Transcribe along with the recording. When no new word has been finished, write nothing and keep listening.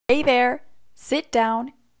Hey there, sit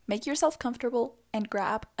down, make yourself comfortable, and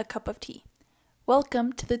grab a cup of tea.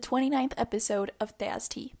 Welcome to the 29th episode of Thea's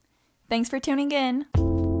Tea. Thanks for tuning in.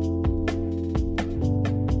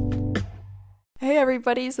 Hey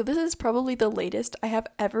everybody, so this is probably the latest I have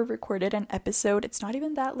ever recorded an episode. It's not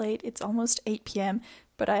even that late, it's almost 8 p.m.,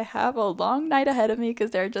 but I have a long night ahead of me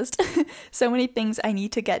because there are just so many things I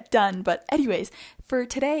need to get done. But anyways, for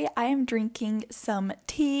today I am drinking some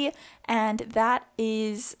tea, and that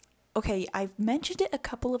is... Okay, I've mentioned it a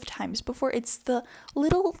couple of times before. It's the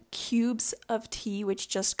little cubes of tea which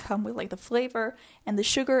just come with like the flavor and the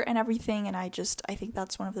sugar and everything, and I think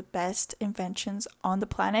that's one of the best inventions on the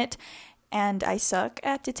planet. And I suck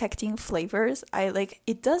at detecting flavors.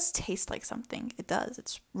 It does taste like something. It does.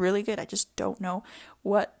 It's really good. I just don't know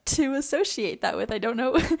what to associate that with. I don't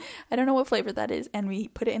know what flavor that is. And we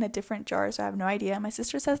put it in a different jar, so I have no idea. My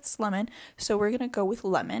sister says it's lemon, so we're gonna go with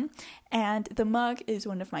lemon. And the mug is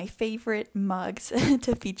one of my favorite mugs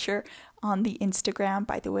to feature on the Instagram.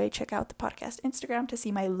 By the way, check out the podcast Instagram to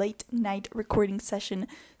see my late night recording session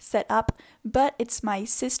set up. But it's my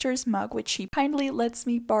sister's mug, which she kindly lets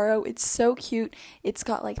me borrow. It's so cute. It's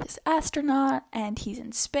got like this astronaut and he's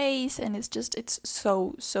in space, and it's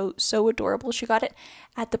so adorable. She got it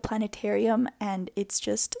at the planetarium, and it's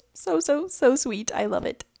just so sweet. I love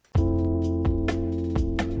it.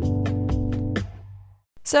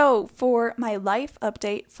 So for my life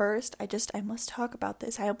update first, I must talk about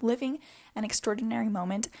this. I am living an extraordinary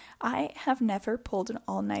moment. I have never pulled an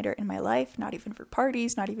all-nighter in my life, not even for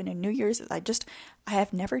parties, not even in New Year's. I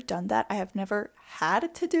have never done that. I have never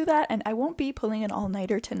had to do that, and I won't be pulling an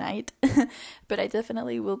all-nighter tonight, but I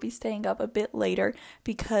definitely will be staying up a bit later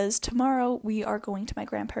because tomorrow we are going to my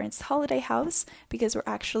grandparents' holiday house because we're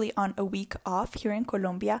actually on a week off here in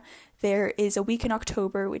Colombia. There is a week in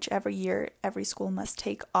October, which every year every school must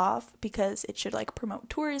take off because it should promote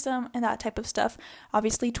tourism and that type of stuff.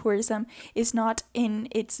 Obviously, tourism is not in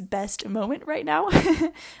its best moment right now,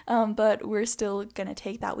 but we're still gonna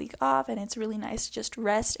take that week off, and it's really nice to just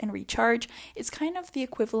rest and recharge. It's kind of the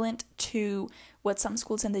equivalent to what some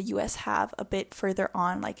schools in the US have a bit further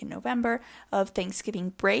on, like in November, of Thanksgiving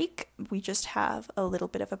break. We just have a little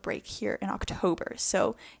bit of a break here in October.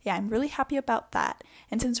 So yeah, I'm really happy about that.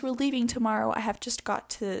 And since we're leaving tomorrow, I have just got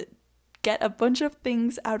to get a bunch of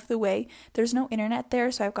things out of the way. There's no internet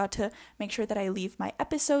there, so I've got to make sure that I leave my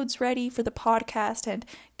episodes ready for the podcast and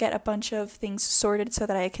get a bunch of things sorted so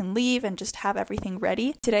that I can leave and just have everything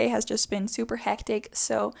ready. Today has just been super hectic,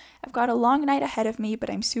 so I've got a long night ahead of me, but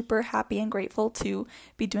I'm super happy and grateful to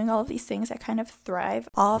be doing all of these things. I kind of thrive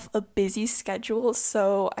off a busy schedule,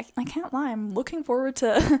 so I can't lie, I'm looking forward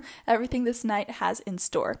to everything this night has in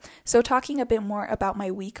store. So talking a bit more about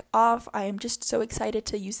my week off, I am just so excited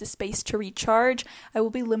to use the space to recharge. I will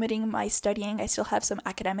be limiting my studying. I still have some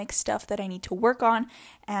academic stuff that I need to work on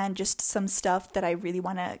and just some stuff that I really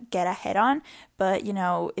want to get ahead on, but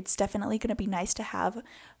it's definitely going to be nice to have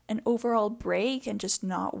an overall break and just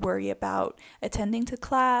not worry about attending to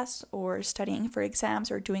class or studying for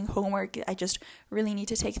exams or doing homework. I just really need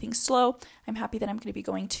to take things slow. I'm happy that I'm going to be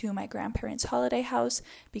going to my grandparents' holiday house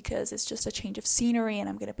because it's just a change of scenery, and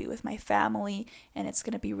I'm going to be with my family, and it's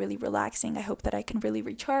going to be really relaxing. I hope that I can really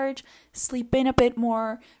recharge, sleep in a bit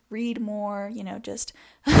more, read more, just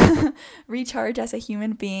recharge as a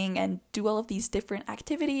human being and do all of these different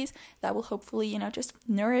activities that will hopefully, just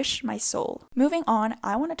nourish my soul. Moving on,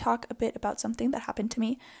 I want to talk a bit about something that happened to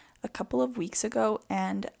me a couple of weeks ago,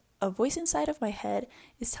 and a voice inside of my head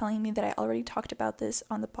is telling me that I already talked about this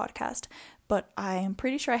on the podcast, but I am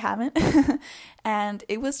pretty sure I haven't. And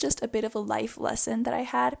it was just a bit of a life lesson that I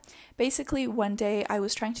had. Basically, one day I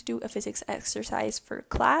was trying to do a physics exercise for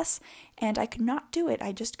class, and I could not do it.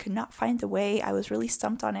 I just could not find the way. I was really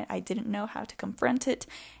stumped on it. I didn't know how to confront it,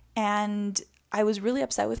 and I was really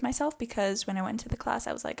upset with myself because when I went to the class,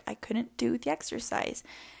 I was like, I couldn't do the exercise.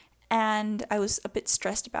 And I was a bit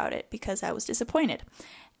stressed about it because I was disappointed.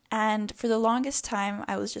 And for the longest time,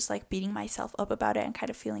 I was just beating myself up about it and kind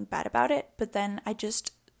of feeling bad about it. But then I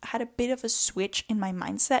just had a bit of a switch in my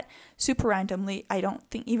mindset, super randomly. I don't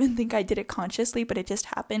even think I did it consciously, but it just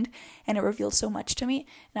happened, and it revealed so much to me.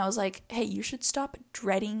 And I was like, hey, you should stop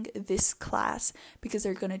dreading this class because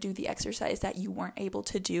they're going to do the exercise that you weren't able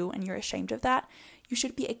to do, and you're ashamed of that. You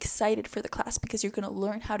should be excited for the class because you're going to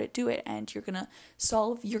learn how to do it and you're going to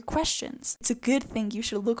solve your questions. It's a good thing. You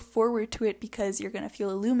should look forward to it because you're going to feel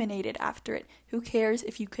illuminated after it. Who cares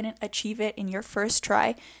if you couldn't achieve it in your first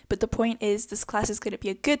try? But the point is, this class is going to be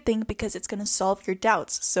a good thing because it's going to solve your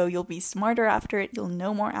doubts. So you'll be smarter after it. You'll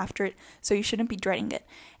know more after it. So you shouldn't be dreading it.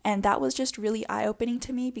 And that was just really eye-opening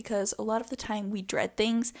to me, because a lot of the time we dread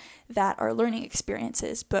things that are learning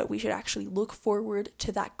experiences, but we should actually look forward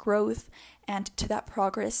to that growth and to that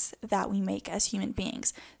progress that we make as human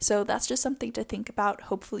beings. So that's just something to think about.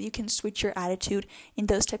 Hopefully you can switch your attitude in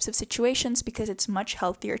those types of situations, because it's much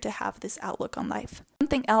healthier to have this outlook on life.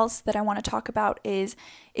 Something else that I want to talk about is,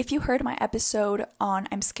 if you heard my episode on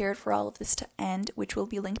I'm scared for all of this to end, which will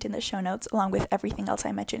be linked in the show notes along with everything else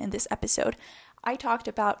I mentioned in this episode, I talked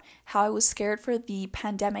about how I was scared for the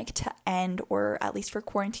pandemic to end, or at least for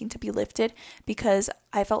quarantine to be lifted, because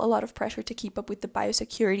I felt a lot of pressure to keep up with the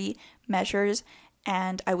biosecurity measures,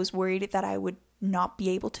 and I was worried that I would not be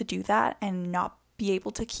able to do that and not be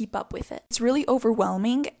able to keep up with it. It's really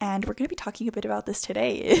overwhelming, and we're going to be talking a bit about this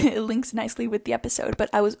today. It links nicely with the episode, but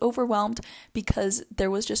I was overwhelmed because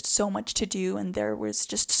there was just so much to do, and there was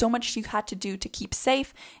just so much you had to do to keep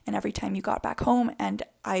safe, and every time you got back home, and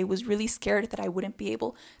I was really scared that I wouldn't be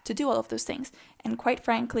able to do all of those things. And quite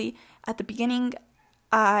frankly, at the beginning,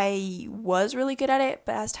 I was really good at it,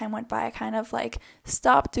 but as time went by, I kind of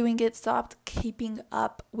stopped doing it, stopped keeping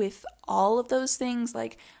up with all of those things. I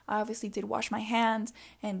obviously did wash my hands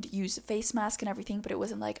and use a face mask and everything, but it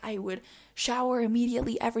wasn't like I would shower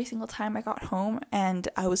immediately every single time I got home, and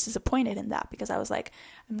I was disappointed in that, because I was like,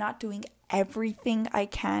 I'm not doing everything I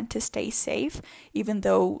can to stay safe, even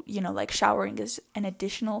though, showering is an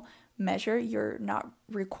additional measure. You're not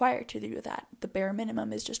required to do that. The bare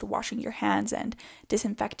minimum is just washing your hands and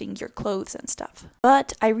disinfecting your clothes and stuff.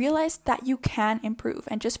 But I realized that you can improve,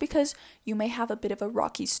 and just because you may have a bit of a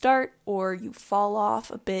rocky start or you fall off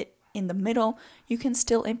a bit in the middle, you can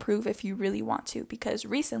still improve if you really want to, because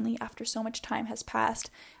recently, after so much time has passed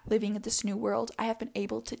living in this new world, I have been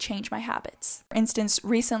able to change my habits. For instance,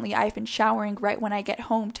 recently I've been showering right when I get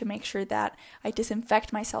home to make sure that I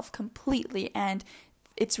disinfect myself completely, and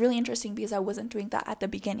it's really interesting because I wasn't doing that at the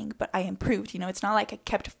beginning, but I improved. It's not like I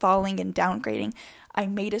kept falling and downgrading. I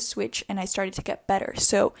made a switch and I started to get better.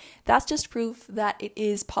 So that's just proof that it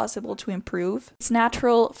is possible to improve. It's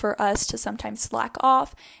natural for us to sometimes slack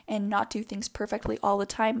off and not do things perfectly all the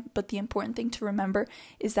time, but the important thing to remember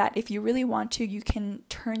is that if you really want to, you can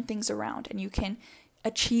turn things around and you can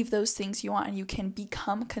achieve those things you want, and you can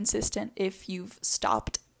become consistent if you've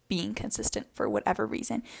stopped being consistent for whatever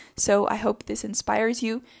reason. So I hope this inspires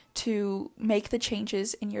you to make the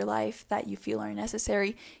changes in your life that you feel are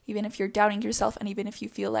necessary, even if you're doubting yourself, and even if you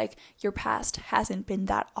feel like your past hasn't been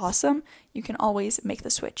that awesome, you can always make the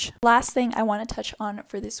switch. Last thing I want to touch on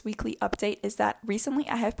for this weekly update is that recently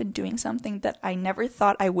I have been doing something that I never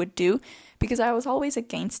thought I would do, because I was always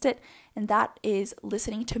against it, and that is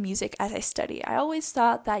listening to music as I study. I always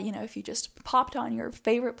thought that, if you just popped on your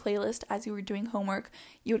favorite playlist as you were doing homework,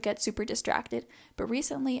 you would get super distracted. But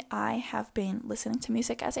recently I have been listening to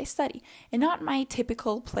music as I study, and not my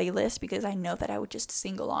typical playlist, because I know that I would just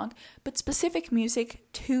sing along, but specific music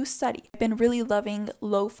to study. I've been really loving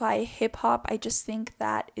lo-fi hip-hop. I just think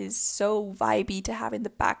that is so vibey to have in the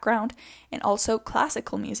background, and also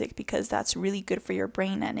classical music, because that's really good for your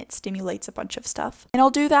brain and it stimulates a bunch of stuff. And I'll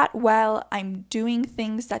do that while I'm doing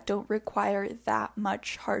things that don't require that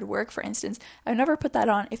much hard work. For instance, I never put that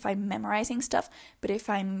on if I'm memorizing stuff, but if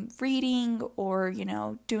I'm reading or,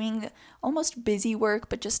 doing almost busy work,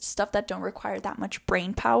 but just stuff that don't require that much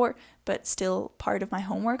brain power, but still part of my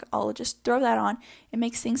homework, I'll just throw that on. It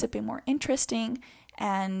makes things a bit more interesting.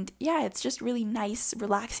 And yeah, it's just really nice,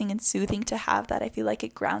 relaxing, and soothing to have that. I feel like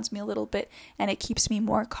it grounds me a little bit and it keeps me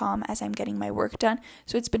more calm as I'm getting my work done.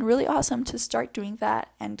 So it's been really awesome to start doing that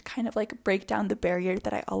and kind of break down the barrier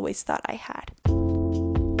that I always thought I had.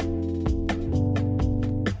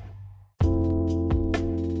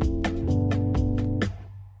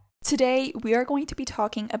 Today, we are going to be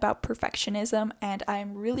talking about perfectionism, and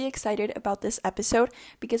I'm really excited about this episode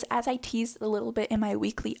because, as I teased a little bit in my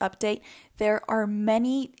weekly update, there are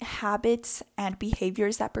many habits and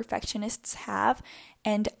behaviors that perfectionists have,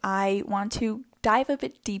 and I want to dive a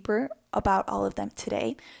bit deeper about all of them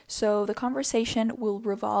today. So the conversation will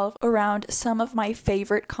revolve around some of my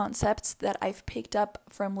favorite concepts that I've picked up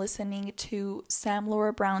from listening to Sam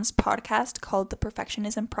Laura Brown's podcast called The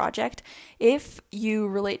Perfectionism Project. If you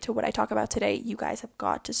relate to what I talk about today, you guys have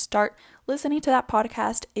got to start listening to that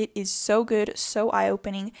podcast. It is so good, so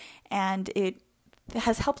eye-opening, and it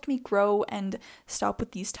has helped me grow and stop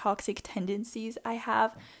with these toxic tendencies I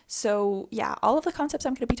have. So yeah, all of the concepts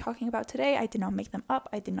I'm going to be talking about today, I did not make them up.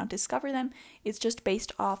 I did not discover them. It's just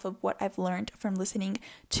based off of what I've learned from listening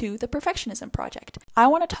to the Perfectionism Project. I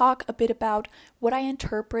want to talk a bit about what I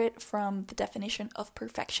interpret from the definition of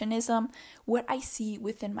perfectionism, what I see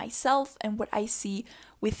within myself and what I see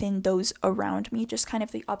within those around me, just kind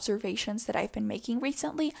of the observations that I've been making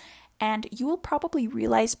recently. And you will probably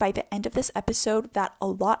realize by the end of this episode that a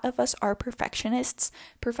lot of us are perfectionists.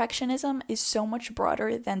 Perfectionism is so much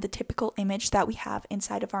broader than the typical image that we have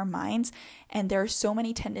inside of our minds. And there are so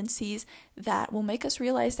many tendencies that will make us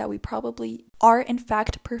realize that we probably are in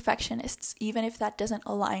fact perfectionists, even if that doesn't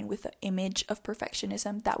align with the image of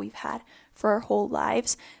perfectionism that we've had for our whole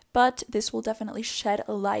lives. But this will definitely shed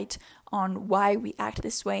a light on why we act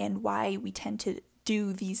this way and why we tend to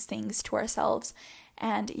do these things to ourselves.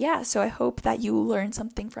 And yeah, so I hope that you learn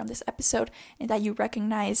something from this episode and that you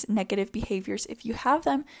recognize negative behaviors if you have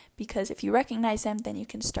them, because if you recognize them, then you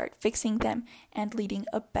can start fixing them and leading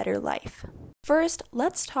a better life. First,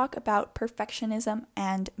 let's talk about perfectionism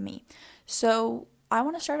and me. So I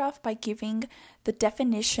want to start off by giving the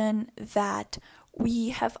definition that we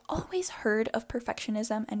have always heard of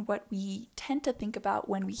perfectionism and what we tend to think about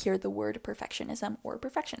when we hear the word perfectionism or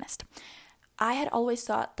perfectionist. I had always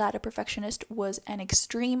thought that a perfectionist was an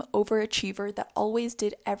extreme overachiever that always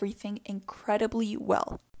did everything incredibly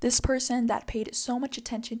well. This person that paid so much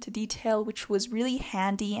attention to detail, which was really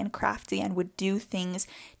handy and crafty and would do things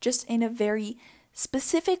just in a very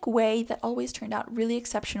specific way that always turned out really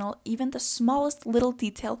exceptional. Even the smallest little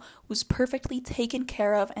detail was perfectly taken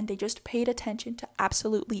care of, and they just paid attention to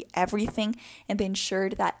absolutely everything, and they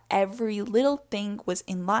ensured that every little thing was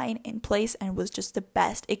in line, in place, and was just the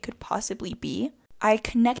best it could possibly be. I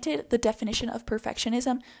connected the definition of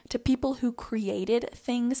perfectionism to people who created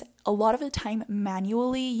things a lot of the time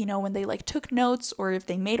manually, when they took notes or if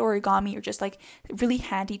they made origami or just really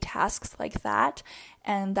handy tasks like that,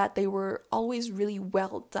 and that they were always really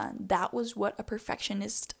well done. That was what a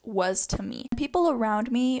perfectionist was to me. People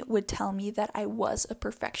around me would tell me that I was a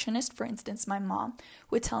perfectionist. For instance, my mom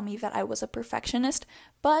would tell me that I was a perfectionist,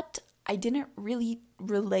 but I didn't really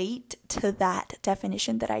relate to that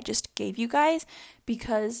definition that I just gave you guys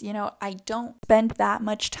because, I don't spend that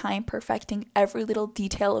much time perfecting every little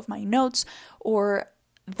detail of my notes or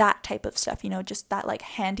that type of stuff, just that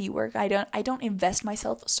handiwork. I don't invest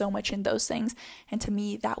myself so much in those things. And to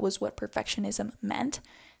me, that was what perfectionism meant.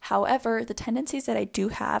 However, the tendencies that I do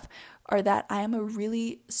have are that I am a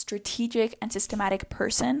really strategic and systematic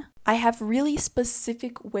person. I have really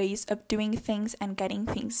specific ways of doing things and getting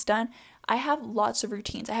things done. I have lots of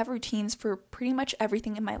routines. I have routines for pretty much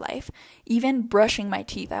everything in my life. Even brushing my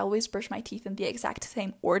teeth. I always brush my teeth in the exact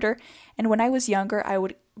same order. And when I was younger, I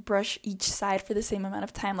would brush each side for the same amount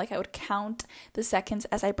of time. I would count the seconds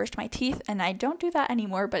as I brushed my teeth. And I don't do that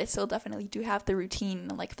anymore, but I still definitely do have the routine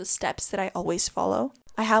and the steps that I always follow.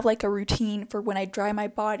 I have a routine for when I dry my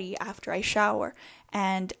body after I shower,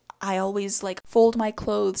 and I always fold my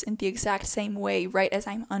clothes in the exact same way right as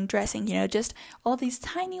I'm undressing, just all these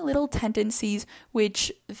tiny little tendencies,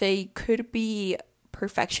 which they could be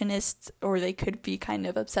perfectionists or they could be kind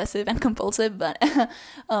of obsessive and compulsive, but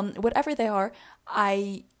whatever they are,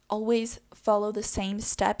 I always follow the same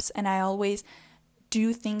steps and I always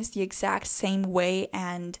do things the exact same way,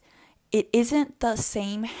 and it isn't the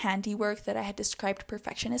same handiwork that I had described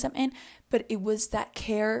perfectionism in, but it was that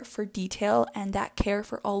care for detail and that care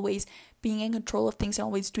for always being in control of things and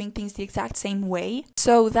always doing things the exact same way.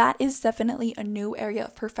 So that is definitely a new area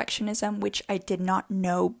of perfectionism, which I did not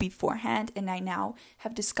know beforehand, and I now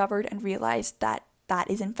have discovered and realized that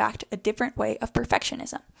that is in fact a different way of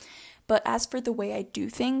perfectionism. But as for the way I do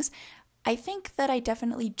things, I think that I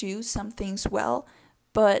definitely do some things well,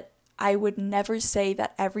 but I would never say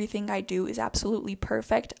that everything I do is absolutely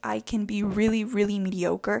perfect. I can be really, really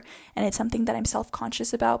mediocre, and it's something that I'm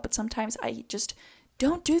self-conscious about, but sometimes I just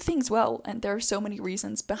don't do things well, and there are so many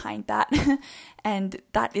reasons behind that, and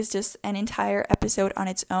that is just an entire episode on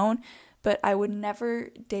its own. But I would never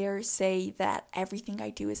dare say that everything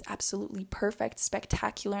I do is absolutely perfect,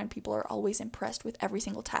 spectacular, and people are always impressed with every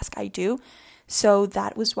single task I do. So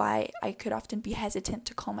that was why I could often be hesitant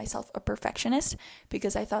to call myself a perfectionist,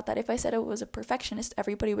 because I thought that if I said I was a perfectionist,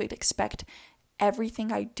 everybody would expect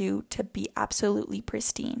everything I do to be absolutely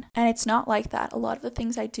pristine. And it's not like that. A lot of the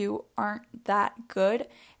things I do aren't that good,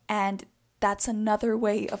 and that's another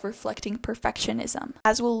way of reflecting perfectionism.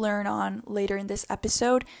 As we'll learn on later in this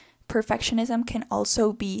episode, perfectionism can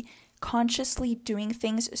also be consciously doing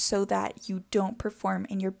things so that you don't perform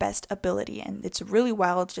in your best ability. And it's really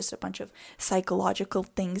wild, just a bunch of psychological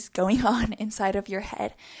things going on inside of your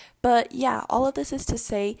head. But yeah, all of this is to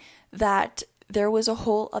say that there was a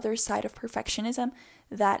whole other side of perfectionism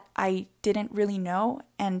that I didn't really know,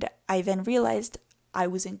 and I then realized I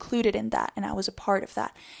was included in that and I was a part of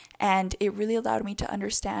that. And it really allowed me to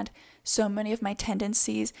understand so many of my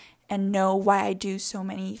tendencies and know why I do so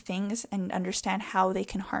many things and understand how they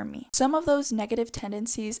can harm me. Some of those negative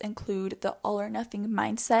tendencies include the all or nothing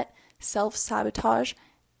mindset, self-sabotage,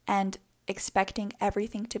 and expecting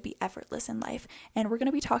everything to be effortless in life. And we're going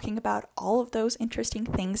to be talking about all of those interesting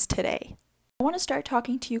things today. I want to start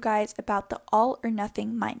talking to you guys about the all or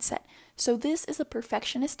nothing mindset. So this is a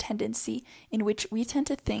perfectionist tendency in which we tend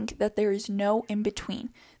to think that there is no in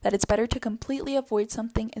between, that it's better to completely avoid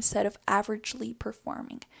something instead of averagely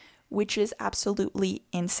performing, which is absolutely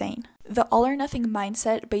insane. The all or nothing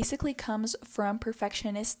mindset basically comes from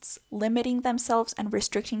perfectionists limiting themselves and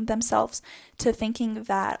restricting themselves to thinking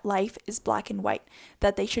that life is black and white,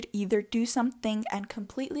 that they should either do something and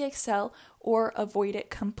completely excel or avoid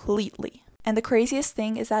it completely. And the craziest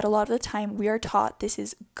thing is that a lot of the time we are taught this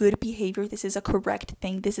is good behavior, this is a correct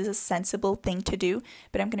thing, this is a sensible thing to do,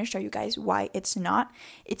 but I'm going to show you guys why it's not.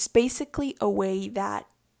 It's basically a way that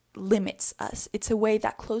limits us. It's a way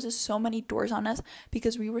that closes so many doors on us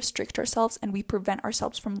because we restrict ourselves and we prevent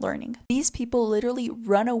ourselves from learning. These people literally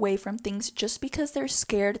run away from things just because they're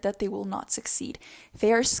scared that they will not succeed.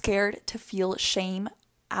 They are scared to feel shame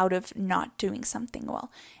out of not doing something well.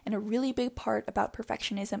 And a really big part about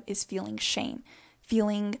perfectionism is feeling shame,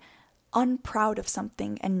 feeling unproud of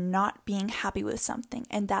something and not being happy with something.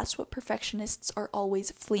 And that's what perfectionists are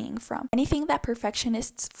always fleeing from. Anything that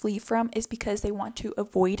perfectionists flee from is because they want to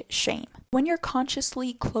avoid shame. When you're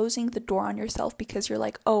consciously closing the door on yourself because you're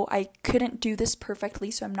like, oh, I couldn't do this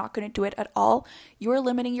perfectly, so I'm not going to do it at all, you're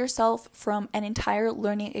limiting yourself from an entire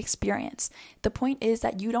learning experience. The point is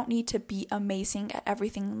that you don't need to be amazing at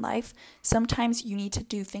everything in life. Sometimes you need to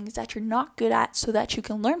do things that you're not good at so that you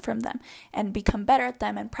can learn from them and become better at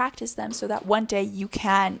them and practice them so that one day you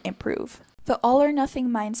can improve. The all or nothing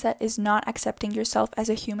mindset is not accepting yourself as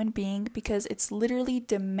a human being because it's literally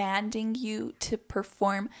demanding you to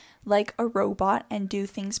perform like a robot and do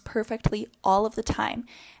things perfectly all of the time.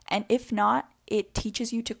 And if not, it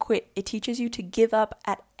teaches you to quit. It teaches you to give up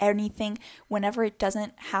at anything whenever it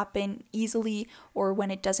doesn't happen easily or when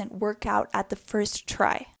it doesn't work out at the first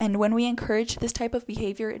try. And when we encourage this type of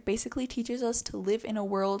behavior, it basically teaches us to live in a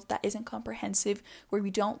world that isn't comprehensive, where we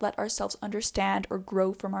don't let ourselves understand or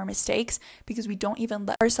grow from our mistakes because we don't even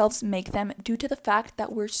let ourselves make them due to the fact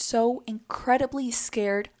that we're so incredibly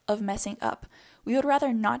scared of messing up. We would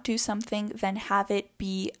rather not do something than have it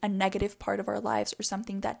be a negative part of our lives or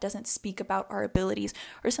something that doesn't speak about our abilities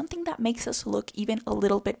or something that makes us look even a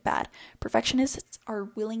little bit bad. Perfectionists are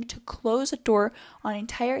willing to close a door on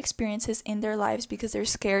entire experiences in their lives because they're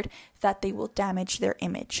scared that they will damage their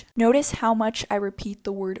image. Notice how much I repeat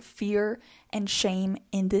the word fear and shame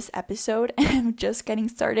in this episode, and I'm just getting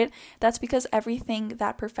started. That's because everything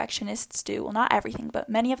that perfectionists do, well, not everything, but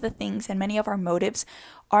many of the things and many of our motives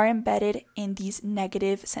are embedded in these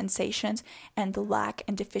negative sensations and the lack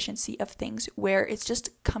and deficiency of things, where it's just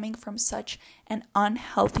coming from such an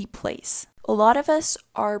unhealthy place. A lot of us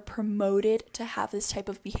are promoted to have this type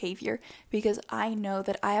of behavior because I know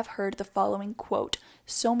that I have heard the following quote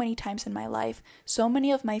so many times in my life. So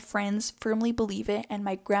many of my friends firmly believe it, and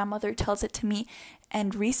my grandmother tells it to me.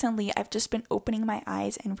 And recently, I've just been opening my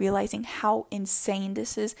eyes and realizing how insane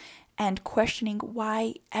this is and questioning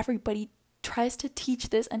why everybody tries to teach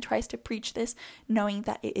this and tries to preach this, knowing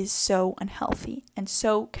that it is so unhealthy and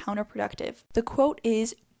so counterproductive. The quote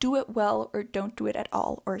is, "Do it well or don't do it at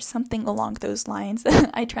all," or something along those lines.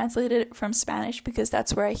 I translated it from Spanish because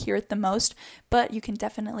that's where I hear it the most, but you can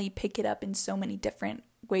definitely pick it up in so many different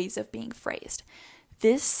ways of being phrased.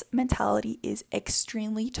 This mentality is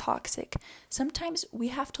extremely toxic. Sometimes we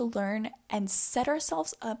have to learn and set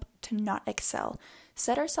ourselves up to not excel.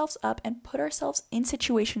 Set ourselves up and put ourselves in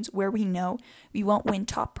situations where we know we won't win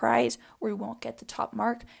top prize or we won't get the top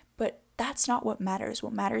mark, but that's not what matters.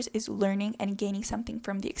 What matters is learning and gaining something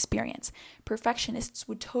from the experience. Perfectionists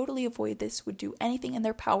would totally avoid this, would do anything in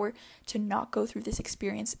their power to not go through this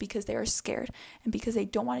experience because they are scared and because they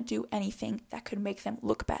don't want to do anything that could make them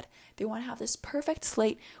look bad. They want to have this perfect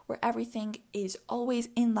slate where everything is always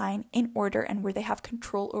in line, in order, and where they have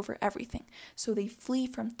control over everything. So they flee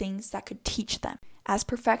from things that could teach them. As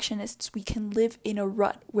perfectionists, we can live in a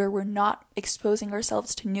rut where we're not exposing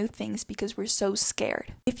ourselves to new things because we're so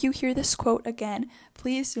scared. If you hear this quote again,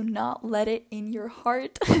 please do not let it in your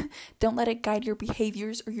heart. Don't let it guide your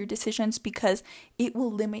behaviors or your decisions, because it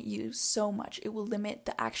will limit you so much. It will limit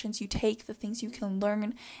the actions you take, the things you can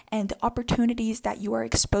learn, and the opportunities that you are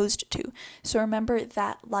exposed to. So remember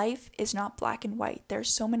that life is not black and white.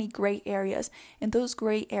 There's so many gray areas, and those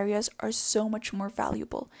gray areas are so much more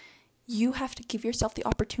valuable. You have to give yourself the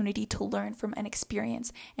opportunity to learn from an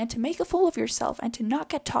experience and to make a fool of yourself and to not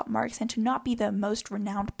get top marks and to not be the most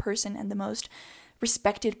renowned person and the most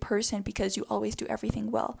respected person because you always do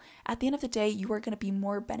everything well. At the end of the day, you are going to be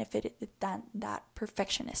more benefited than that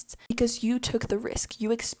perfectionists, because you took the risk.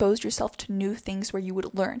 You exposed yourself to new things where you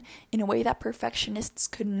would learn in a way that perfectionists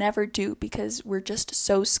could never do because we're just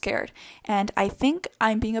so scared. And I think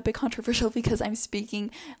I'm being a bit controversial because I'm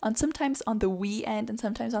speaking on sometimes on the we end and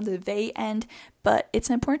sometimes on the they end, but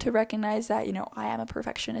it's important to recognize that, I am a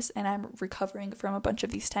perfectionist and I'm recovering from a bunch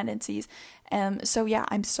of these tendencies. So yeah,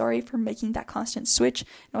 I'm sorry for making that constant switch.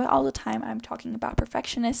 All the time I'm talking about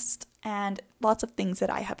perfectionists and lots of things that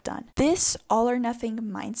I have done. This all or nothing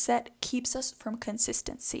mindset keeps us from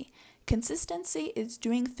consistency. Consistency is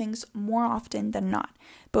doing things more often than not.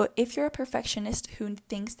 But if you're a perfectionist who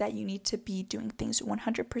thinks that you need to be doing things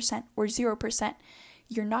 100% or 0%,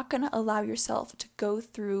 you're not going to allow yourself to go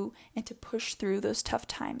through and to push through those tough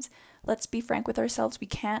times. Let's be frank with ourselves. We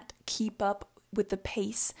can't keep up with the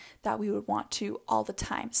pace that we would want to all the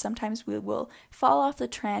time. Sometimes we will fall off the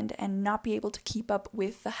trend and not be able to keep up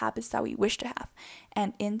with the habits that we wish to have.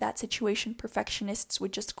 And in that situation, perfectionists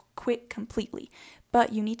would just quit completely.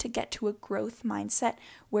 But you need to get to a growth mindset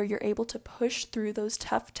where you're able to push through those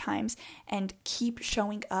tough times and keep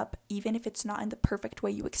showing up even if it's not in the perfect way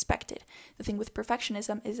you expected. The thing with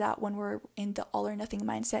perfectionism is that when we're in the all or nothing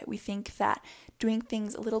mindset, we think that doing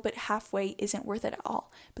things a little bit halfway isn't worth it at all.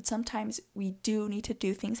 But sometimes we do need to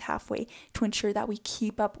do things halfway to ensure that we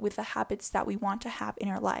keep up with the habits that we want to have in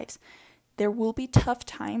our lives. There will be tough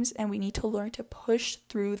times and we need to learn to push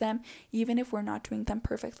through them, even if we're not doing them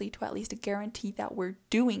perfectly, to at least guarantee that we're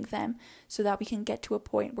doing them so that we can get to a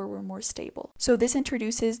point where we're more stable. So this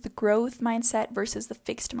introduces the growth mindset versus the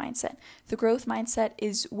fixed mindset. The growth mindset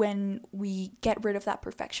is when we get rid of that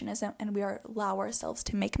perfectionism and we allow ourselves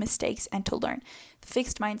to make mistakes and to learn. The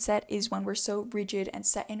fixed mindset is when we're so rigid and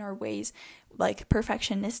set in our ways, like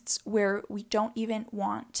perfectionists, where we don't even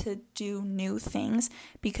want to do new things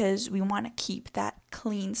because we want to keep that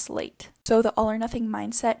clean slate. So the all or nothing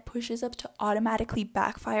mindset pushes us to automatically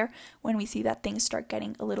backfire when we see that things start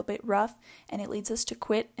getting a little bit rough, and it leads us to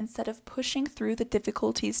quit instead of pushing through the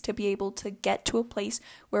difficulties to be able to get to a place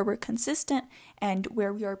where we're consistent and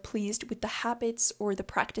where we are pleased with the habits or the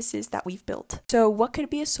practices that we've built. So what could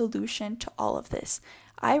be a solution to all of this?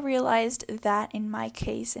 I realized that in my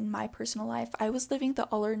case, in my personal life, I was living the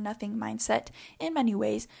all or nothing mindset in many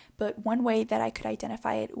ways, but one way that I could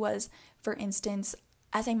identify it was, for instance,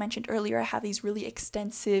 as I mentioned earlier, I have these really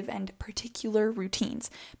extensive and particular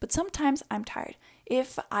routines, but sometimes I'm tired.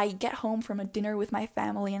 If I get home from a dinner with my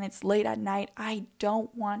family and it's late at night, I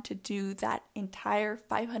don't want to do that entire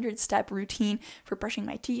 500-step routine for brushing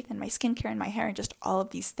my teeth and my skincare and my hair and just all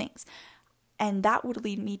of these things. And that would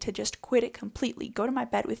lead me to just quit it completely, go to my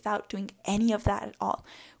bed without doing any of that at all,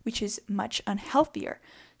 which is much unhealthier.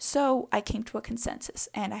 So I came to a consensus,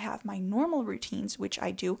 and I have my normal routines, which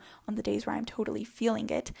I do on the days where I'm totally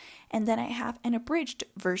feeling it. And then I have an abridged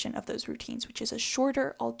version of those routines, which is a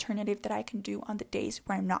shorter alternative that I can do on the days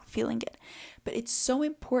where I'm not feeling it. But it's so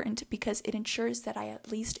important because it ensures that I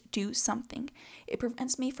at least do something. It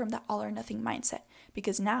prevents me from that all or nothing mindset,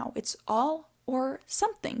 because now it's all or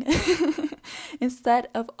something instead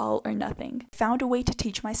of all or nothing. I found a way to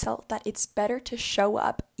teach myself that it's better to show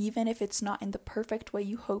up even if it's not in the perfect way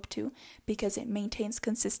you hope to, because it maintains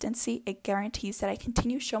consistency. It guarantees that I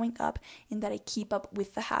continue showing up and that I keep up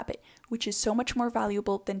with the habit, which is so much more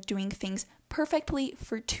valuable than doing things perfectly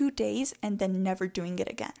for 2 days and then never doing it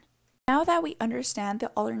again. Now that we understand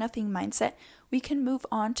the all or nothing mindset, we can move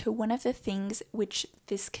on to one of the things which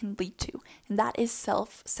this can lead to, and that is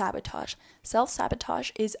self-sabotage.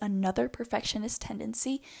 Self-sabotage is another perfectionist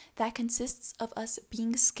tendency that consists of us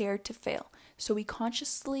being scared to fail. So we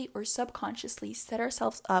consciously or subconsciously set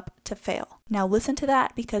ourselves up to fail. Now listen to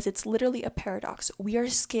that, because it's literally a paradox. We are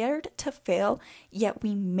scared to fail, yet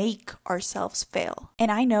we make ourselves fail. And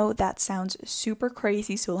I know that sounds super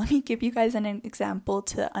crazy, so let me give you guys an example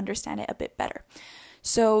to understand it a bit better.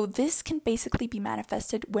 So this can basically be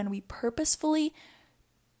manifested when we purposefully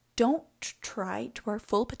don't try to our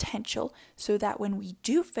full potential, so that when we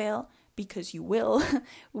do fail, because you will,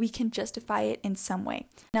 we can justify it in some way.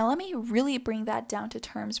 Now, let me really bring that down to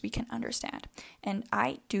terms we can understand. And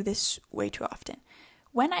I do this way too often.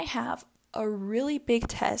 When I have a really big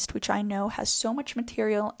test, which I know has so much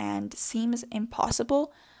material and seems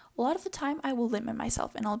impossible, a lot of the time I will limit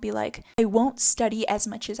myself and I'll be like, I won't study as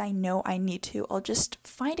much as I know I need to. I'll just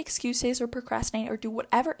find excuses or procrastinate or do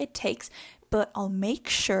whatever it takes, but I'll make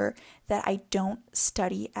sure that I don't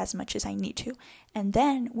study as much as I need to. And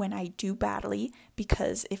then when I do badly,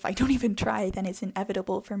 because if I don't even try, then it's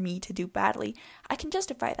inevitable for me to do badly, I can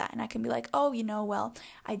justify that and I can be like, oh, well,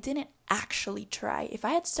 I didn't actually try. If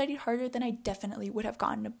I had studied harder, then I definitely would have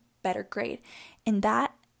gotten a better grade. And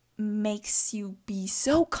that makes you be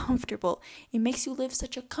so comfortable. It makes you live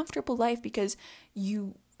such a comfortable life because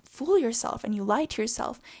you fool yourself and you lie to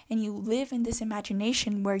yourself and you live in this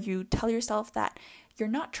imagination where you tell yourself that you're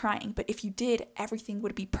not trying, but if you did, everything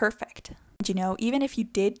would be perfect. And even if you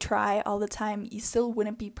did try all the time, you still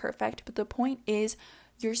wouldn't be perfect. But the point is,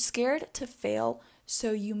 you're scared to fail,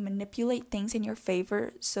 so you manipulate things in your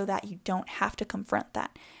favor so that you don't have to confront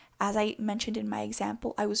that. As I mentioned in my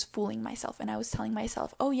example, I was fooling myself and I was telling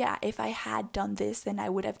myself, oh yeah, if I had done this, then I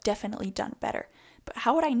would have definitely done better. But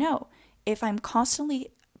how would I know? If I'm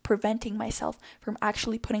constantly preventing myself from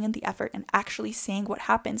actually putting in the effort and actually seeing what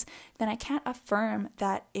happens, then I can't affirm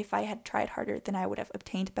that if I had tried harder, then I would have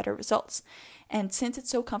obtained better results. And since it's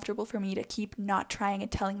so comfortable for me to keep not trying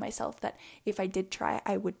and telling myself that if I did try,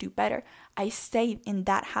 I would do better, I stay in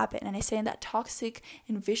that habit and I stay in that toxic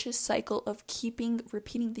and vicious cycle of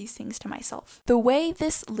repeating these things to myself. The way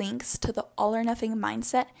this links to the all or nothing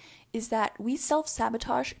mindset is that we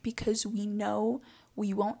self-sabotage because we know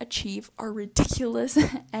we won't achieve our ridiculous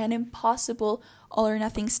and impossible all or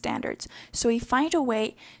nothing standards. So we find a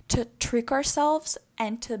way to trick ourselves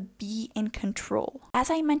and to be in control. As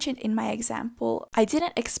I mentioned in my example, I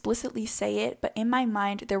didn't explicitly say it, but in my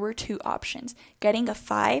mind there were two options: getting a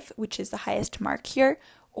 5, which is the highest mark here,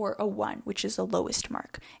 or a 1, which is the lowest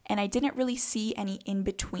mark. And I didn't really see any in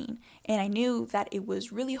between. And I knew that it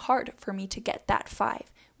was really hard for me to get that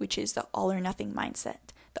 5, which is the all or nothing mindset.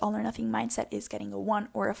 The all or nothing mindset is getting a 1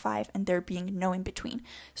 or a 5 and there being no in between.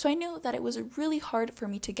 So I knew that it was really hard for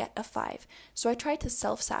me to get a 5. So I tried to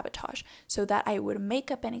self-sabotage so that I would make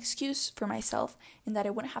up an excuse for myself and that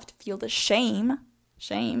I wouldn't have to feel the shame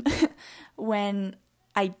when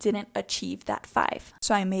I didn't achieve that 5.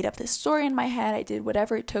 So I made up this story in my head. I did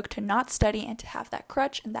whatever it took to not study and to have that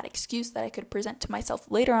crutch and that excuse that I could present to myself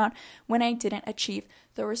later on when I didn't achieve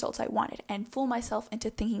the results I wanted, and fool myself into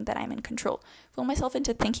thinking that I'm in control. Fool myself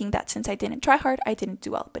into thinking that since I didn't try hard, I didn't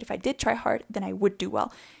do well. But if I did try hard, then I would do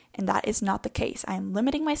well. And that is not the case. I am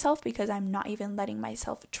limiting myself because I'm not even letting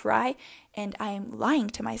myself try, and I am lying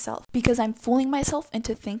to myself because I'm fooling myself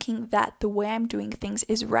into thinking that the way I'm doing things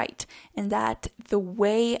is right, and that the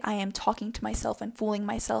way I am talking to myself and fooling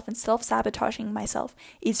myself and self-sabotaging myself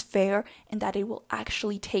is fair and that it will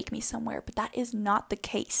actually take me somewhere. But that is not the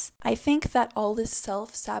case. I think that all this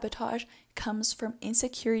self-sabotage comes from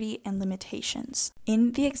insecurity and limitations.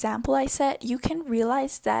 In the example I set, you can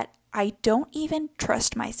realize that I don't even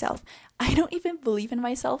trust myself. I don't even believe in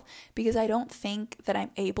myself because I don't think that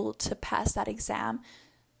I'm able to pass that exam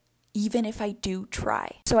even if I do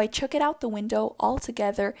try. So I chuck it out the window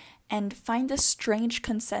altogether and find this strange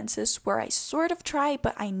consensus where I sort of try,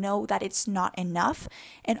 but I know that it's not enough.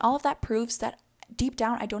 And all of that proves that deep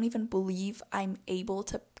down, I don't even believe I'm able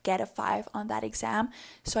to get a 5 on that exam.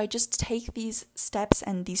 So I just take these steps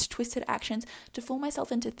and these twisted actions to fool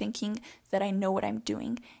myself into thinking that I know what I'm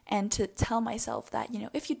doing and to tell myself that,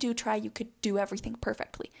 if you do try, you could do everything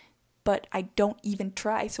perfectly. But I don't even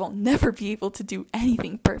try, so I'll never be able to do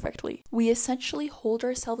anything perfectly. We essentially hold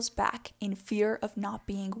ourselves back in fear of not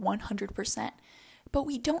being 100%. But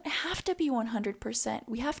we don't have to be 100%.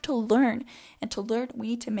 We have to learn. And to learn, we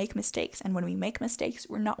need to make mistakes. And when we make mistakes,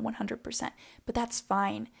 we're not 100%. But that's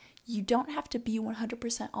fine. You don't have to be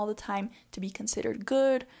 100% all the time to be considered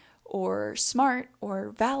good or smart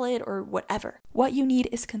or valid or whatever. What you need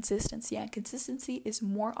is consistency. And consistency is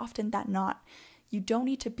more often than not. You don't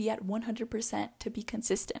need to be at 100% to be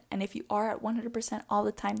consistent. And if you are at 100% all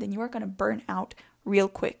the time, then you are going to burn out real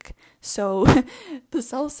quick. So the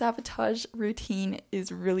self-sabotage routine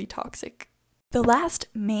is really toxic. The last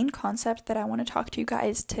main concept that I want to talk to you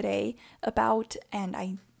guys today about, and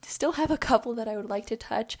I still have a couple that I would like to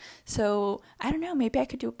touch, so I don't know, maybe I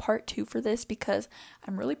could do a part 2 for this because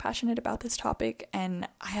I'm really passionate about this topic and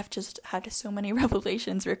I have just had so many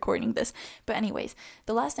revelations recording this. But anyways,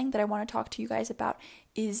 the last thing that I want to talk to you guys about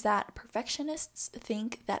is that perfectionists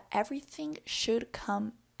think that everything should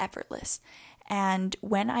come effortless. And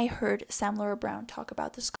when I heard Sam Laura Brown talk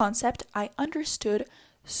about this concept, I understood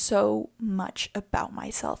so much about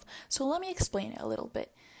myself. So let me explain it a little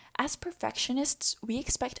bit. As perfectionists, we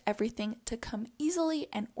expect everything to come easily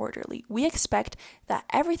and orderly. We expect that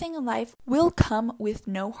everything in life will come with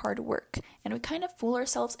no hard work. And we kind of fool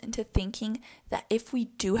ourselves into thinking that if we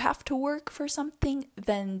do have to work for something,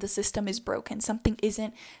 then the system is broken. Something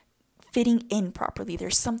isn't fitting in properly.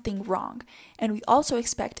 There's something wrong. And we also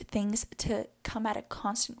expect things to come at a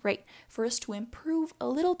constant rate for us to improve a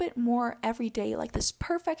little bit more every day, like this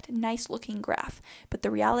perfect, nice looking graph. But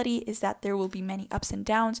the reality is that there will be many ups and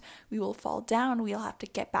downs. We will fall down. We'll have to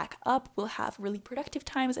get back up. We'll have really productive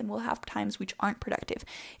times and we'll have times which aren't productive.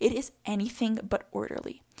 It is anything but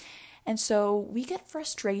orderly. And so we get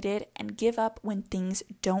frustrated and give up when things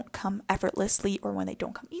don't come effortlessly, or when they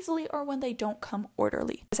don't come easily, or when they don't come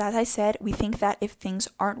orderly. Because as I said, we think that if things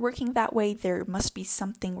aren't working that way, there must be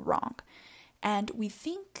something wrong. And we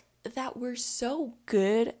think that we're so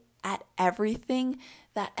good at everything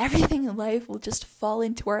that everything in life will just fall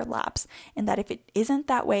into our laps, and that if it isn't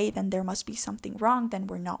that way, then there must be something wrong, then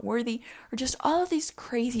we're not worthy, or just all of these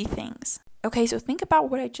crazy things. Okay, so think about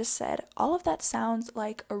what I just said. All of that sounds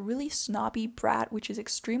like a really snobby brat, which is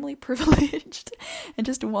extremely privileged and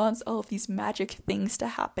just wants all of these magic things to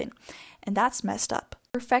happen. And that's messed up.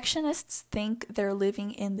 Perfectionists think they're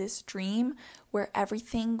living in this dream where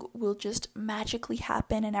everything will just magically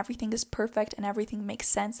happen and everything is perfect and everything makes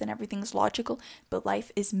sense and everything's logical, but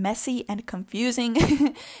life is messy and confusing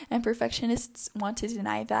and perfectionists want to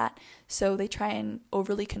deny that, so they try and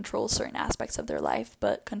overly control certain aspects of their life,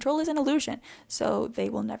 but control is an illusion, so they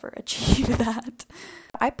will never achieve that.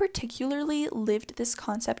 I particularly lived this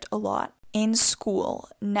concept a lot in school.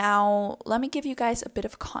 Now, let me give you guys a bit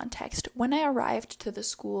of context. When I arrived to the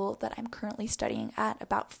school that I'm currently studying at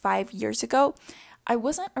about 5 years ago, I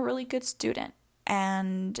wasn't a really good student,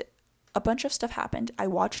 and a bunch of stuff happened. I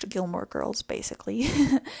watched Gilmore Girls, basically,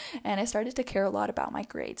 and I started to care a lot about my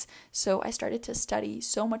grades. So I started to study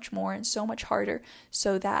so much more and so much harder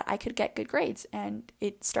so that I could get good grades, and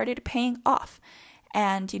it started paying off.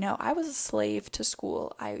 And, I was a slave to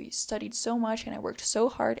school. I studied so much and I worked so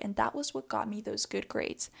hard, and that was what got me those good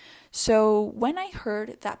grades. So when I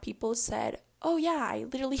heard that people said, oh yeah, I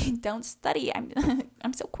literally don't study,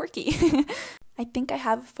 I'm so quirky. I think I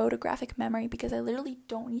have a photographic memory because I literally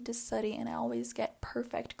don't need to study and I always get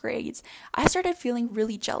perfect grades. I started feeling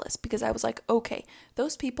really jealous because I was like, okay,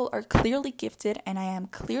 those people are clearly gifted and I am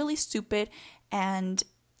clearly stupid, and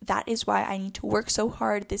that is why I need to work so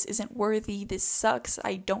hard. This isn't worthy. This sucks.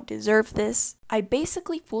 I don't deserve this. I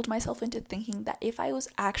basically fooled myself into thinking that if I was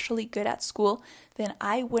actually good at school, then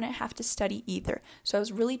I wouldn't have to study either. So I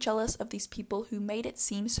was really jealous of these people who made it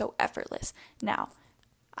seem so effortless. Now,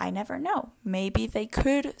 I never know. Maybe they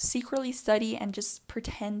could secretly study and just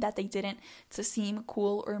pretend that they didn't to seem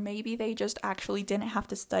cool, or maybe they just actually didn't have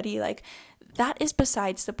to study. That is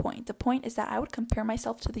besides the point. The point is that I would compare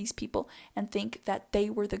myself to these people and think that they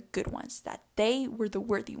were the good ones, that they were the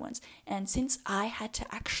worthy ones. And since I had to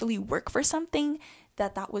actually work for something,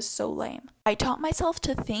 that was so lame. I taught myself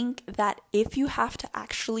to think that if you have to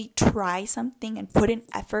actually try something and put in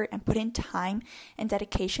effort and put in time and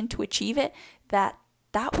dedication to achieve it, that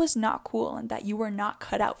was not cool, and that you were not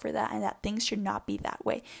cut out for that, and that things should not be that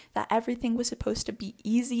way, that everything was supposed to be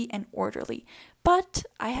easy and orderly. But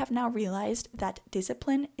I have now realized that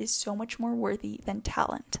discipline is so much more worthy than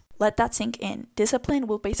talent. Let that sink in. Discipline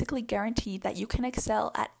will basically guarantee that you can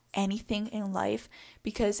excel at anything in life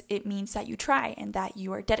because it means that you try and that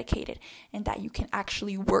you are dedicated and that you can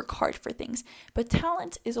actually work hard for things. But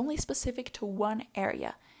talent is only specific to one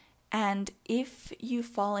area. And if you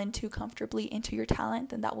fall in too comfortably into your talent,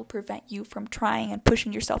 then that will prevent you from trying and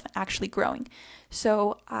pushing yourself and actually growing.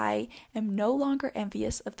 So I am no longer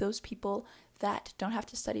envious of those people that don't have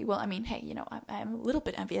to study. Well, I mean, hey, I'm a little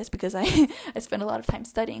bit envious because I spend a lot of time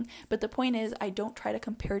studying. But the point is, I don't try to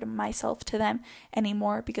compare to myself to them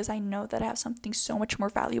anymore because I know that I have something so much more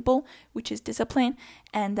valuable, which is discipline,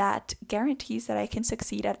 and that guarantees that I can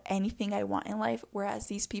succeed at anything I want in life, whereas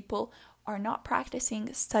these people are not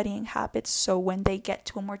practicing studying habits, so when they get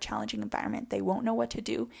to a more challenging environment, they won't know what to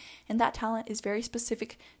do, and that talent is very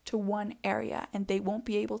specific to one area, and they won't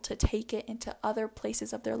be able to take it into other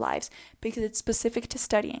places of their lives because it's specific to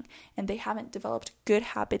studying, and they haven't developed good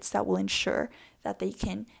habits that will ensure that they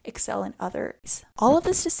can excel in others. All of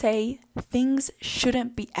this to say, things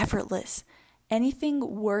shouldn't be effortless.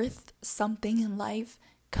 Anything worth something in life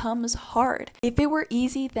comes hard. If it were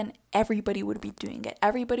easy, then everybody would be doing it.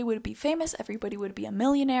 Everybody would be famous, everybody would be a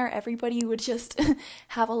millionaire, everybody would just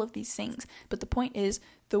have all of these things. But the point is,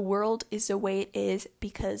 The world is the way it is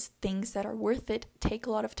because things that are worth it take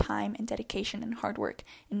a lot of time and dedication and hard work,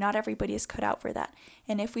 and not everybody is cut out for that.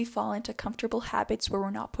 And if we fall into comfortable habits where we're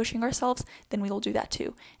not pushing ourselves, then we will do that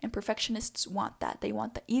too. And perfectionists want that. They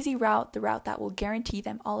want the easy route, the route that will guarantee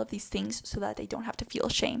them all of these things so that they don't have to feel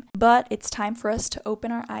shame. But it's time for us to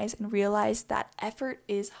open our eyes and realize that effort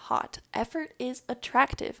is hot. Effort is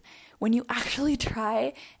attractive. When you actually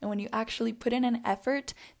try and when you actually put in an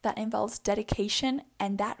effort, that involves dedication,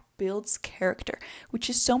 and that builds character, which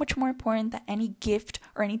is so much more important than any gift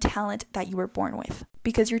or any talent that you were born with,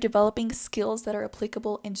 because you're developing skills that are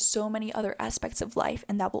applicable in so many other aspects of life,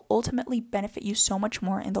 and that will ultimately benefit you so much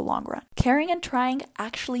more in the long run. Caring and trying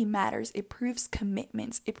actually matters. It proves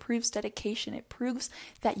commitments, it proves dedication, it proves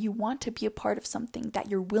that you want to be a part of something, that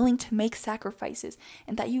you're willing to make sacrifices,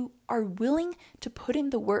 and that you are willing to put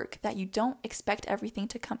in the work, that you don't expect everything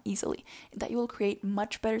to come easily, and that you will create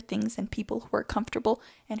much better things than people who are comfortable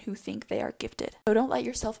and who think they are gifted. So don't let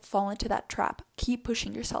yourself fall into that trap. Keep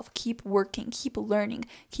pushing yourself, keep working, keep learning,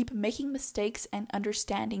 keep making mistakes and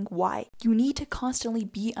understanding why. You need to constantly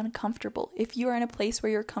be uncomfortable. If you are in a place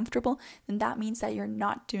where you're comfortable, then that means that you're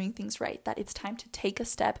not doing things right, that it's time to take a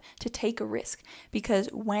step, to take a risk. Because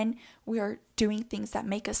when we are doing things that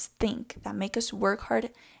make us think, that make us work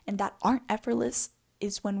hard, and that aren't effortless,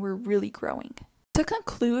 is when we're really growing. To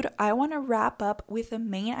conclude, I want to wrap up with a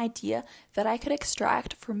main idea that I could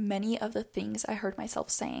extract from many of the things I heard myself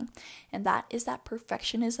saying, and that is that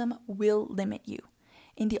perfectionism will limit you.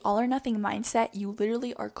 In the all or nothing mindset, you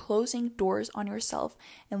literally are closing doors on yourself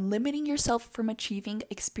and limiting yourself from achieving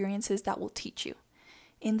experiences that will teach you.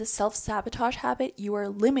 In the self-sabotage habit, you are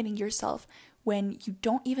limiting yourself when you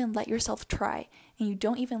don't even let yourself try and you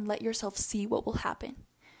don't even let yourself see what will happen.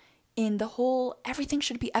 In the whole everything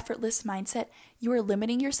should be effortless mindset, you are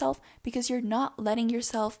limiting yourself because you're not letting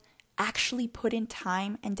yourself actually put in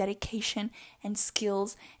time and dedication and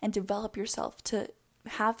skills and develop yourself to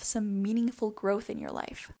have some meaningful growth in your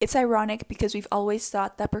life. It's ironic because we've always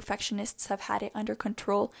thought that perfectionists have had it under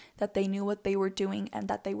control, that they knew what they were doing and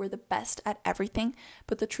that they were the best at everything.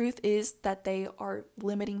 But the truth is that they are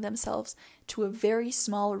limiting themselves to a very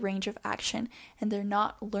small range of action, and they're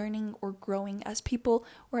not learning or growing as people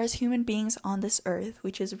or as human beings on this earth,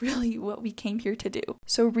 which is really what we came here to do.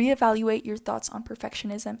 So reevaluate your thoughts on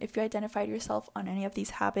perfectionism. If you identified yourself on any of these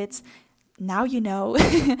habits, now you know.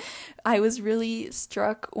 I was really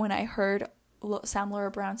struck when I heard Sam Laura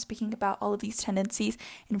Brown speaking about all of these tendencies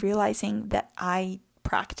and realizing that I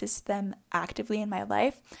practiced them actively in my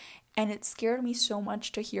life. And it scared me so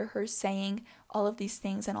much to hear her saying all of these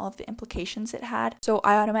things and all of the implications it had. So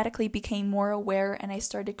I automatically became more aware, and I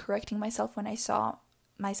started correcting myself when I saw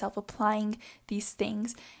myself applying these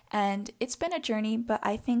things. And it's been a journey, but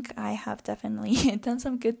I think I have definitely done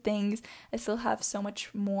some good things. I still have so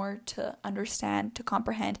much more to understand, to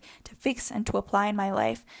comprehend, to fix, and to apply in my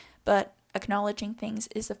life. But acknowledging things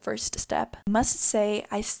is the first step. I must say,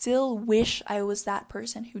 I still wish I was that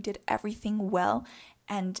person who did everything well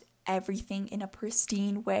and everything in a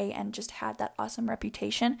pristine way and just had that awesome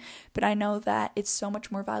reputation. But I know that it's so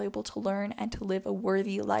much more valuable to learn and to live a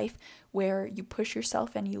worthy life where you push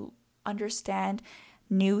yourself and you understand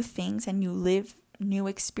new things and you live new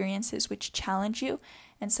experiences which challenge you.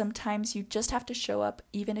 And sometimes you just have to show up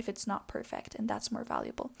even if it's not perfect, and that's more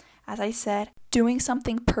valuable. As I said, doing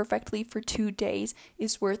something perfectly for 2 days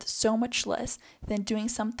is worth so much less than doing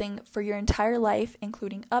something for your entire life,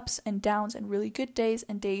 including ups and downs and really good days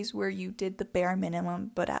and days where you did the bare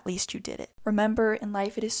minimum, but at least you did it. Remember, in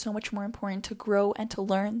life it is so much more important to grow and to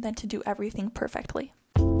learn than to do everything perfectly.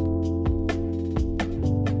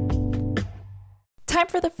 Time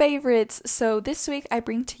for the favorites. So this week I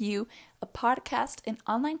bring to you a podcast, an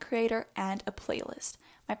online creator, and a playlist.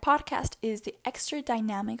 My podcast is the Extra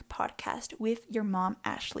Dynamic Podcast with your mom,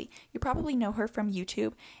 Ashley. You probably know her from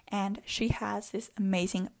YouTube, and she has this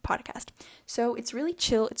amazing podcast. So it's really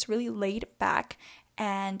chill, it's really laid back,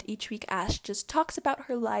 and each week Ash just talks about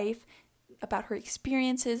her life, about her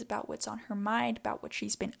experiences, about what's on her mind, about what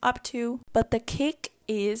she's been up to. But the kick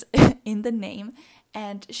is in the name.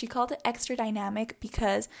 And she called it Extra Dynamic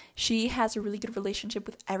because she has a really good relationship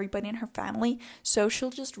with everybody in her family. So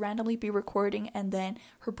she'll just randomly be recording, and then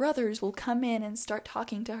her brothers will come in and start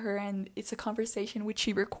talking to her, and it's a conversation which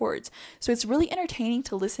she records. So it's really entertaining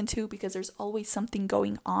to listen to because there's always something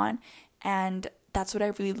going on, and that's what I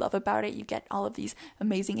really love about it. You get all of these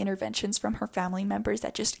amazing interventions from her family members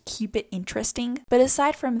that just keep it interesting. But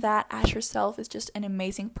aside from that, Ash herself is just an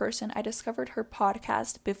amazing person. I discovered her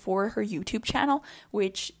podcast before her YouTube channel,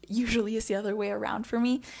 which usually is the other way around for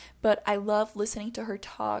me. But I love listening to her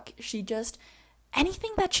talk. She just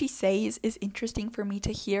anything that she says is interesting for me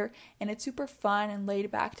to hear, and it's super fun and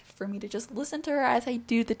laid back for me to just listen to her as I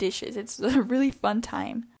do the dishes. It's a really fun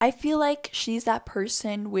time. I feel like she's that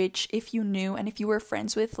person which, if you knew and if you were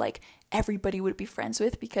friends with, like, everybody would be friends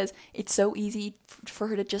with, because it's so easy for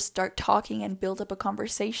her to just start talking and build up a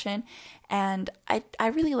conversation, and I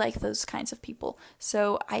really like those kinds of people.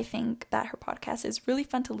 So I think that her podcast is really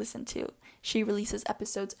fun to listen to. She releases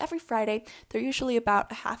episodes every Friday. They're usually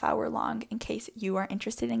about a half hour long, in case you are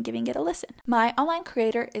interested in giving it a listen. My online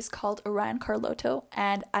creator is called Orion Carlotto,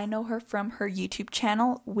 and I know her from her YouTube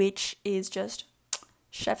channel, which is just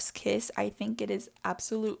chef's kiss. I think it is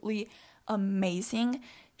absolutely amazing.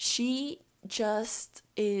 She just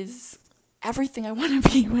is everything I want to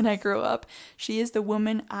be when I grow up. She is the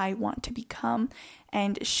woman I want to become,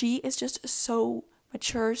 and she is just so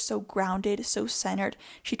mature, so grounded, so centered.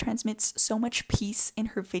 She transmits so much peace in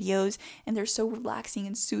her videos, and they're so relaxing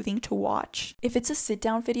and soothing to watch. If it's a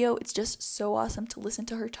sit-down video, it's just so awesome to listen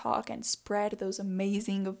to her talk and spread those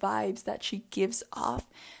amazing vibes that she gives off.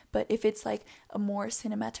 But if it's like a more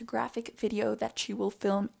cinematographic video that she will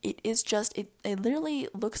film, it literally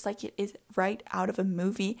looks like it is right out of a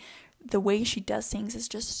movie. The way she does things is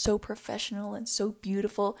just so professional and so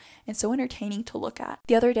beautiful and so entertaining to look at.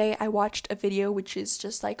 The other day I watched a video which is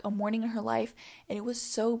just like a morning in her life, and it was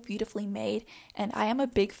so beautifully made, and I am a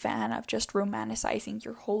big fan of just romanticizing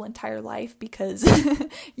your whole entire life because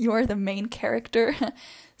you're the main character.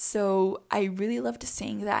 So I really loved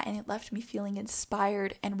seeing that, and it left me feeling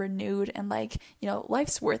inspired and renewed and like,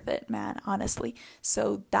 life's worth it, man, honestly.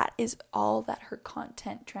 So that is all that her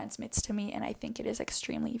content transmits to me, and I think it is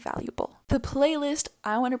extremely valuable. The playlist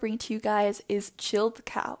I want to bring to you guys is Chilled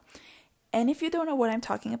Cow. And if you don't know what I'm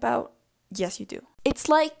talking about, yes, you do. It's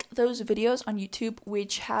like those videos on YouTube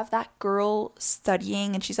which have that girl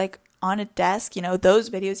studying and she's like on a desk, those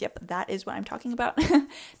videos. Yep, that is what I'm talking about.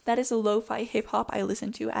 That is a lo-fi hip-hop I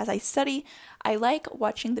listen to as I study. I like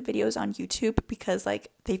watching the videos on YouTube because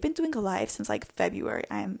like they've been doing a live since like February.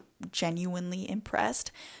 I am genuinely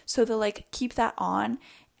impressed. So they'll like keep that on,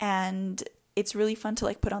 and it's really fun to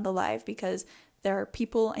like put on the live because there are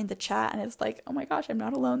people in the chat, and it's like, oh my gosh, I'm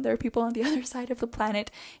not alone. There are people on the other side of the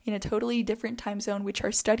planet in a totally different time zone which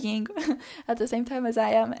are studying at the same time as I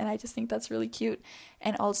am, and I just think that's really cute.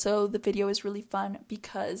 And also the video is really fun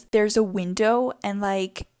because there's a window, and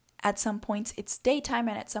like at some points it's daytime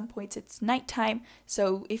and at some points it's nighttime.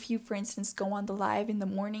 So if you, for instance, go on the live in the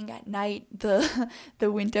morning, at night the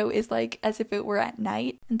window is like as if it were at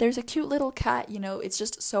night. And there's a cute little cat, it's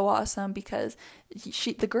just so awesome because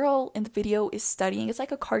the girl in the video is studying. It's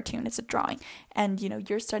like a cartoon, it's a drawing, and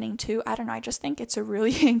you're studying too. I don't know, I just think it's a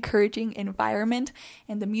really encouraging environment,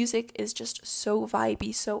 and the music is just so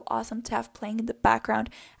vibey, so awesome to have playing in the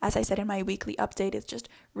background. As I said in my weekly update, it's just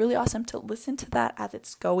really awesome to listen to that as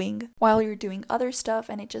it's going while you're doing other stuff,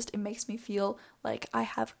 and it makes me feel like I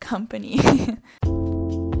have company.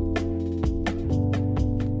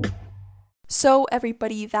 So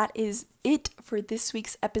everybody, that is it for this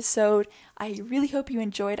week's episode. I really hope you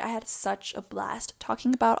enjoyed. I had such a blast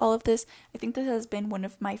talking about all of this. I think this has been one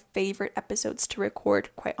of my favorite episodes to record,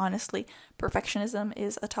 quite honestly. Perfectionism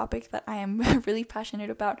is a topic that I am really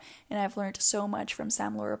passionate about, and I've learned so much from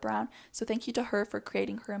Sam Laura Brown. So thank you to her for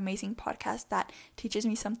creating her amazing podcast that teaches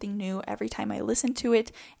me something new every time I listen to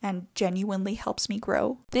it and genuinely helps me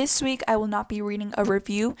grow. This week I will not be reading a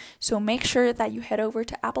review, so make sure that you head over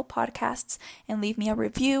to Apple Podcasts and leave me a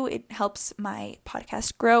review. It helps my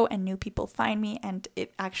podcast grow and new people find me, and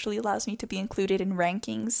it actually allows me to be included in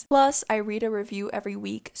rankings. Plus, I read a review every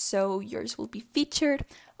week, so yours will be featured.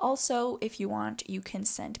 Also, if you want, you can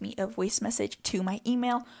send me a voice message to my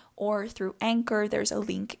email or through Anchor. There's a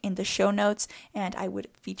link in the show notes, and I would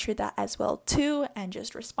feature that as well too and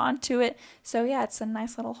just respond to it. So yeah, it's a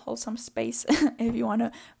nice little wholesome space if you want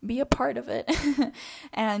to be a part of it.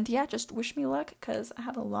 And yeah, just wish me luck because I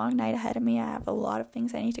have a long night ahead of me. I have a lot of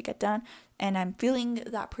things I need to get done, and I'm feeling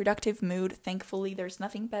that productive mood. Thankfully, there's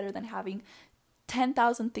nothing better than having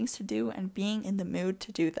 10,000 things to do and being in the mood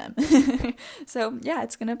to do them. So yeah,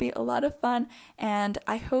 it's gonna be a lot of fun, and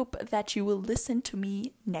I hope that you will listen to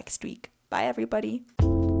me next week. Bye everybody.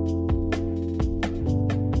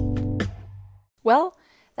 Well,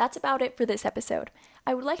 that's about it for this episode.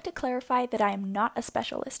 I would like to clarify that I am not a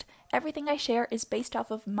specialist. Everything I share is based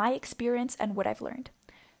off of my experience and what I've learned.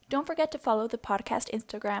 Don't forget to follow the podcast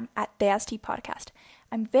Instagram at TheAST Podcast.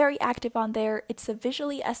 I'm very active on there. It's a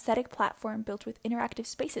visually aesthetic platform built with interactive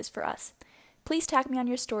spaces for us. Please tag me on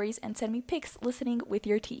your stories and send me pics listening with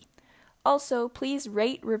your tea. Also, please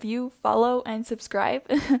rate, review, follow, and subscribe.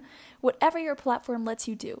 Whatever your platform lets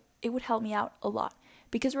you do, it would help me out a lot.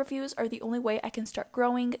 because reviews are the only way I can start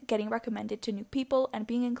growing, getting recommended to new people, and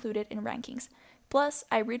being included in rankings. Plus,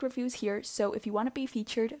 I read reviews here, so if you want to be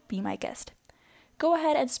featured, be my guest. Go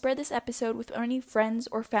ahead and spread this episode with any friends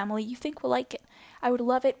or family you think will like it. I would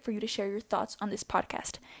love it for you to share your thoughts on this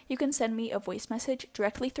podcast. You can send me a voice message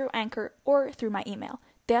directly through Anchor or through my email,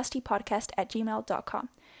 theastypodcast@gmail.com.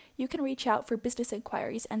 You can reach out for business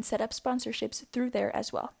inquiries and set up sponsorships through there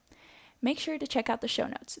as well. Make sure to check out the show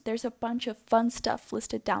notes. There's a bunch of fun stuff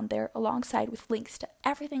listed down there alongside with links to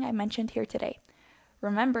everything I mentioned here today.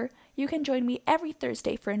 Remember, you can join me every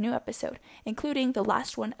Thursday for a new episode, including the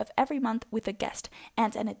last one of every month with a guest,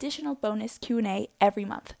 and an additional bonus Q&A every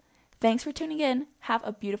month. Thanks for tuning in. Have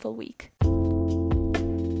a beautiful week.